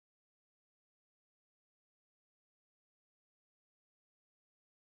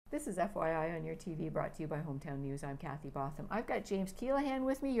This is FYI on Your TV, brought to you by Hometown News. I'm Kathy Botham. I've got James Keelahan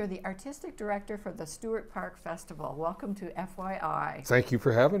with me. You're the artistic director for the Stewart Park Festival. Welcome to FYI. Thank you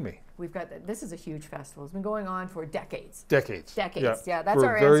for having me. We've got this is a huge festival. It's been going on for decades. Decades. Decades. Yeah, that's for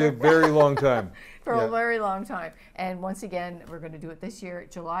our a very, answer. very long time. For a very long time. And once again, we're going to do it this year,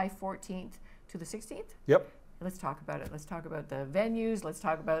 July 14th to the 16th. Yep. Let's talk about it. Let's talk about the venues. Let's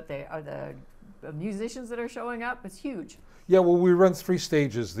talk about the musicians that are showing up. It's huge. Yeah, well, we run 3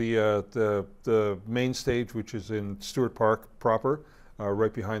 stages. The main stage, which is in Stewart Park proper,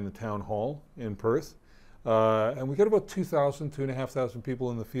 right behind the town hall in Perth. And we got about 2,500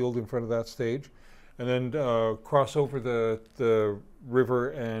 people in the field in front of that stage. And then cross over the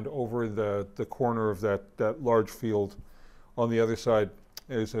river and over the corner of that large field on the other side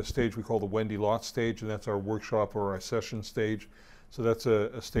is a stage we call the Wendy Lott stage, and that's our workshop or our session stage. So that's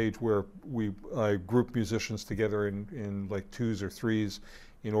a stage where I group musicians together in like 2s or 3s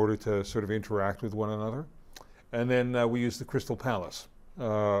in order to sort of interact with one another. And then we use the Crystal Palace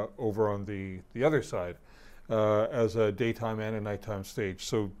over on the other side as a daytime and a nighttime stage.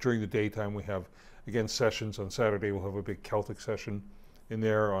 So during the daytime we have, again, sessions. On Saturday we'll have a big Celtic session in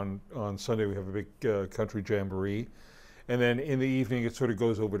there. On Sunday we have a big country jamboree. And then in the evening it sort of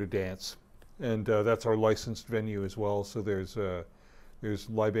goes over to dance. And that's our licensed venue as well. So there's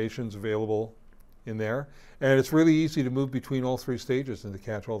libations available in there. And it's really easy to move between all 3 stages and to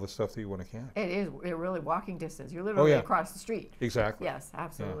catch all the stuff that you want to catch. It is really walking distance. You're literally across the street. Exactly. Yes,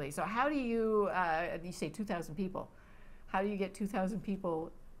 absolutely. Yeah. So how do you say 2,000 people. How do you get 2,000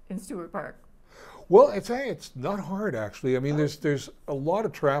 people in Stewart Park? Well, it's not hard, actually. I mean, there's a lot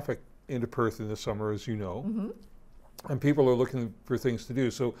of traffic into Perth in the summer, as you know. Mm-hmm. And people are looking for things to do.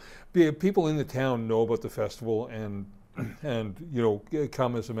 So people in the town know about the festival and you know,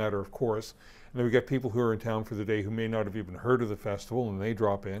 come as a matter of course. And then we get people who are in town for the day who may not have even heard of the festival, and they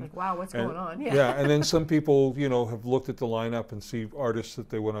drop in. Like, wow, what's going on? Yeah. Yeah, and then some people, you know, have looked at the lineup and see artists that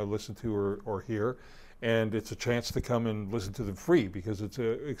they want to listen to or hear, and it's a chance to come and listen to them free, because it's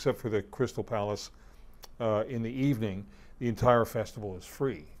except for the Crystal Palace in the evening, the entire festival is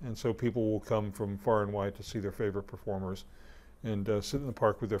free. And so people will come from far and wide to see their favorite performers and sit in the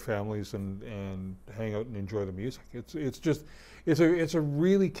park with their families and hang out and enjoy the music. It's a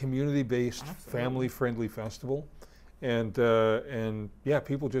really community-based, family-friendly festival, and yeah,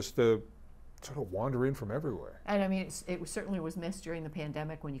 people just sort of wander in from everywhere. And I mean, it certainly was missed during the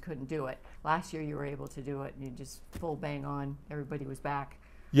pandemic when you couldn't do it. Last year you were able to do it, and you just full bang on. Everybody was back.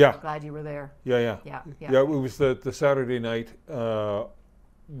 Yeah. Glad you were there. Yeah. It was the Saturday night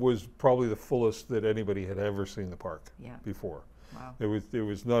was probably the fullest that anybody had ever seen the park before. Wow. It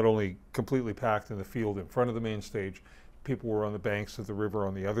was not only completely packed in the field in front of the main stage, people were on the banks of the river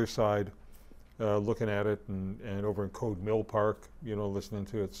on the other side, looking at it, and over in Code Mill Park, you know, listening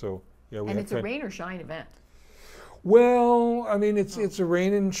to it. So yeah, and it's a rain or shine event. Well, I mean, it's a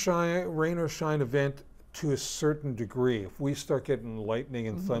rain or shine event to a certain degree. If we start getting lightning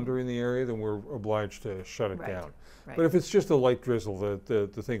and thunder in the area, then we're obliged to shut it down. Right. But if it's just a light drizzle, the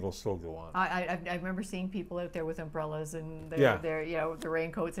thing will still go on. I remember seeing people out there with umbrellas and their you know, the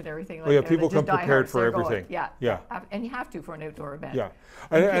raincoats and everything. Like, oh yeah, people come prepared for everything. Yeah. And you have to for an outdoor event. Yeah.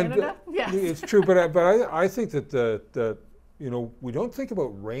 In Canada? Yeah. It's true, but I think that you know, we don't think about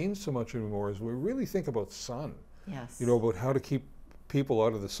rain so much anymore as we really think about sun. Yes. You know, about how to keep people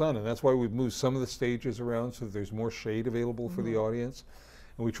out of the sun, and that's why we've moved some of the stages around so that there's more shade available for the audience.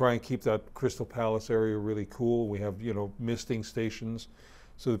 And we try and keep that Crystal Palace area really cool. We have, you know, misting stations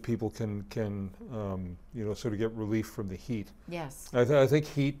so that people can you know, sort of get relief from the heat. Yes. I think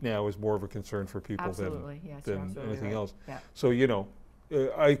heat now is more of a concern for people than anything else. Yeah. So, you know,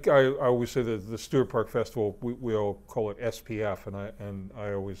 I always say that the Stewart Park Festival, we all call it SPF, and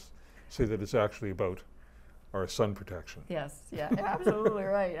I always say that it's actually about our sun protection. Yes, yeah, absolutely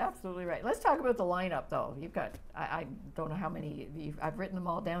right, absolutely right. Let's talk about the lineup, though. You've got, I don't know how many, I've written them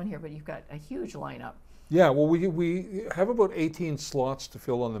all down here, but you've got a huge lineup. Yeah, well, we have about 18 slots to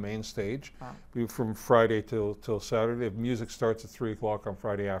fill on the main stage. Wow. From Friday till Saturday. The music starts at 3 o'clock on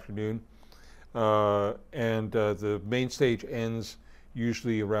Friday afternoon, and the main stage ends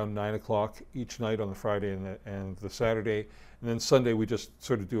usually around 9 o'clock each night on the Friday and the Saturday, and then Sunday we just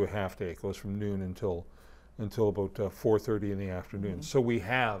sort of do a half day. It goes from noon until about 4:30 in the afternoon. So we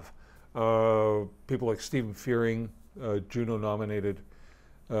have people like Stephen Fearing, Juno-nominated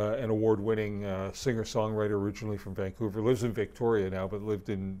and award-winning singer-songwriter originally from Vancouver, lives in Victoria now, but lived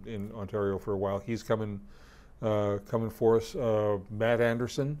in Ontario for a while. He's coming for us. Matt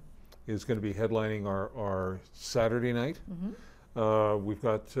Anderson is going to be headlining our Saturday night. We've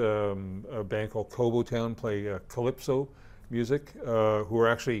got a band called Kobo Town play Calypso music, who are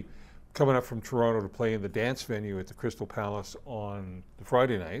actually coming up from Toronto to play in the dance venue at the Crystal Palace on the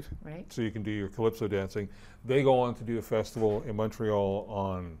Friday night. Right. So you can do your calypso dancing. They go on to do a festival in Montreal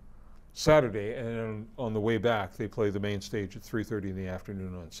on Saturday, and on the way back they play the main stage at 3:30 in the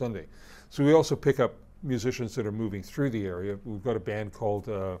afternoon on Sunday. So we also pick up musicians that are moving through the area. We've got a band called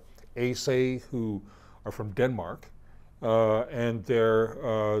Ace, who are from Denmark, and they're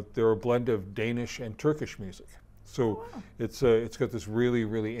a blend of Danish and Turkish music. So it's got this really,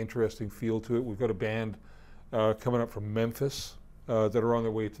 really interesting feel to it. We've got a band coming up from Memphis that are on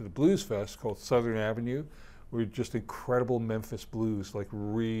their way to the Blues Fest called Southern Avenue. We're just incredible Memphis blues, like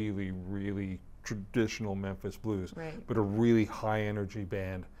really, really traditional Memphis blues, Right. but a really high energy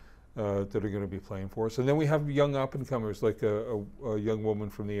band that are going to be playing for us. And then we have young up and comers, like a young woman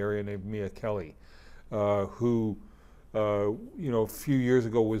from the area named Mia Kelly, who a few years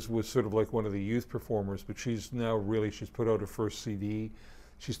ago was sort of like one of the youth performers, but she's now she's put out her first CD.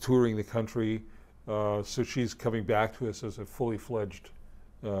 She's touring the country, so she's coming back to us as a fully fledged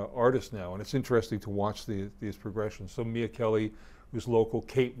artist now, and it's interesting to watch these progressions. So Mia Kelly, who's local,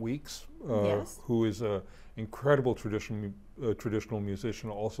 Kate Weeks, Yes. who is an incredible traditional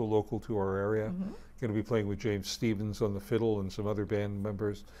musician, also local to our area, going to be playing with James Stevens on the fiddle and some other band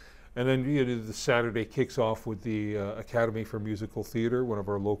members. And then the Saturday kicks off with the Academy for Musical Theatre, one of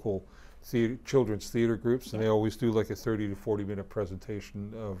our local children's theatre groups, and they always do like a 30 to 40 minute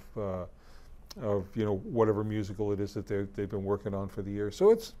presentation of whatever musical it is that they've been working on for the year.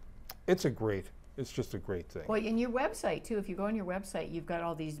 So it's just a great thing. Well, and your website too, if you go on your website, you've got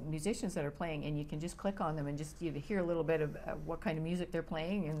all these musicians that are playing, and you can just click on them and just hear a little bit of what kind of music they're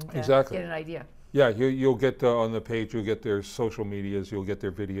playing, and Exactly. get an idea. Yeah, you'll get on the page, you'll get their social medias, you'll get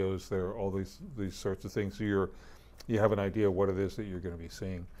their videos, all these sorts of things. So you have an idea of what it is that you're going to be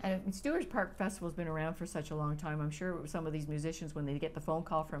seeing. And Stewart Park Festival has been around for such a long time. I'm sure some of these musicians, when they get the phone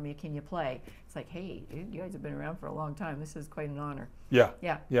call from you, can you play? It's like, hey, dude, you guys have been around for a long time. This is quite an honor. Yeah.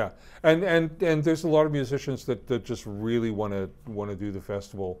 Yeah. Yeah. And there's a lot of musicians that just really want to do the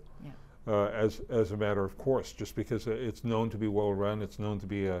festival as a matter of course, just because it's known to be well run. It's known to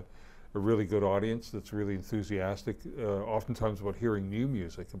be a really good audience that's really enthusiastic, oftentimes about hearing new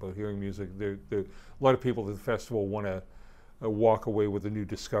music, a lot of people at the festival want to walk away with a new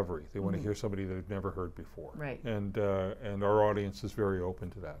discovery. They want to hear somebody they've never heard before. Right. And our audience is very open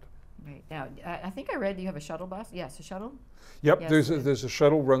to that. Right. Now, I think I read you have a shuttle bus. Yes, a shuttle? Yep, Yes. there's a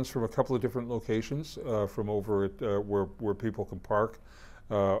shuttle runs from a couple of different locations, from over at where people can park,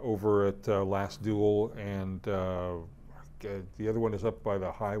 over at Last Duel, and the other one is up by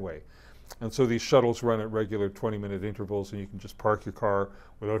the highway. And so these shuttles run at regular 20-minute intervals, and you can just park your car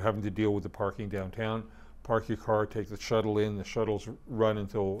without having to deal with the parking downtown. Park your car, take the shuttle in. The shuttles run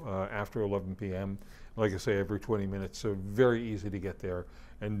until after 11 p.m. Like I say, every 20 minutes, so very easy to get there,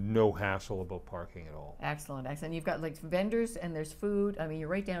 and no hassle about parking at all. Excellent, excellent. You've got like vendors, and there's food. I mean, you're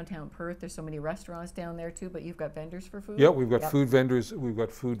right downtown Perth. There's so many restaurants down there too, but you've got vendors for food? Yeah, we've got food vendors. We've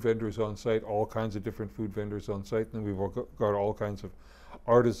got food vendors on site, all kinds of different food vendors on site, and we've got all kinds of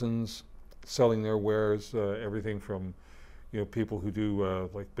artisans selling their wares, everything from people who do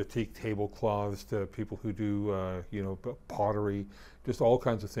like batik tablecloths to people who do pottery, just all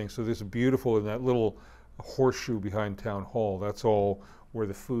kinds of things. So there's beautiful, in that little horseshoe behind Town Hall, that's all where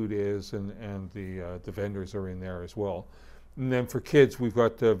the food is, and the vendors are in there as well. And then for kids, we've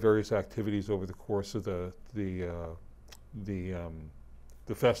got various activities over the course of the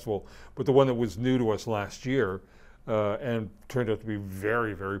festival. But the one that was new to us last year and turned out to be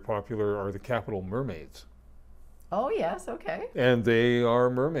very, very popular are the Capital Mermaids. Oh, yes, okay. And they are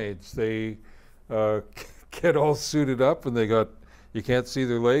mermaids. They get all suited up, and you can't see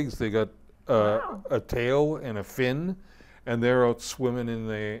their legs. They got a tail and a fin, and they're out swimming in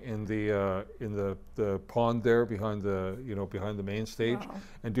the pond there behind the main stage,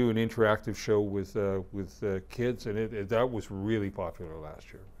 and do an interactive show with kids, and that was really popular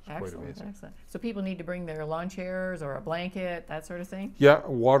last year. It was quite amazing. Excellent. So people need to bring their lawn chairs or a blanket, that sort of thing? Yeah,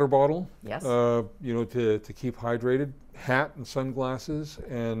 a water bottle. Yes. To keep hydrated, hat and sunglasses,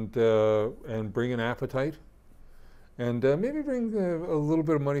 and bring an appetite. And maybe bring a little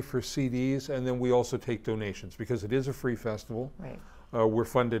bit of money for CDs, and then we also take donations because it is a free festival. Right. We're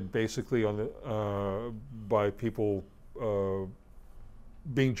funded basically by people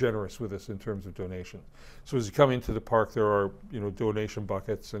being generous with us in terms of donations. So as you come into the park, there are donation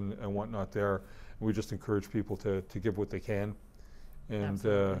buckets and whatnot there. And we just encourage people to give what they can, and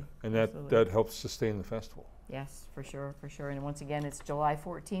that helps sustain the festival. Yes, for sure, for sure. And once again, it's July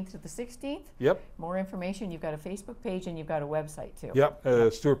 14th to the 16th. Yep. More information, you've got a Facebook page and you've got a website too. Yep,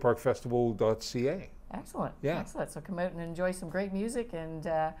 stewartparkfestival.ca. Excellent. Yeah. Excellent. So come out and enjoy some great music and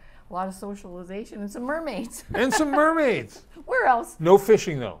a lot of socialization and some mermaids. And some mermaids. Where else? No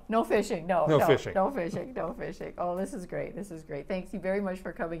fishing though. No fishing. No fishing. No fishing. No fishing. Oh, this is great. This is great. Thank you very much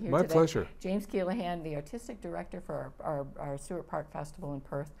for coming here My today. pleasure. James Keelahan, the artistic director for our Stewart Park Festival in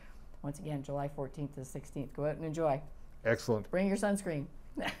Perth. Once again, July 14th to the 16th. Go out and enjoy. Excellent. Bring your sunscreen.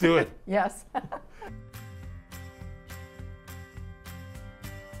 Do it. Yes.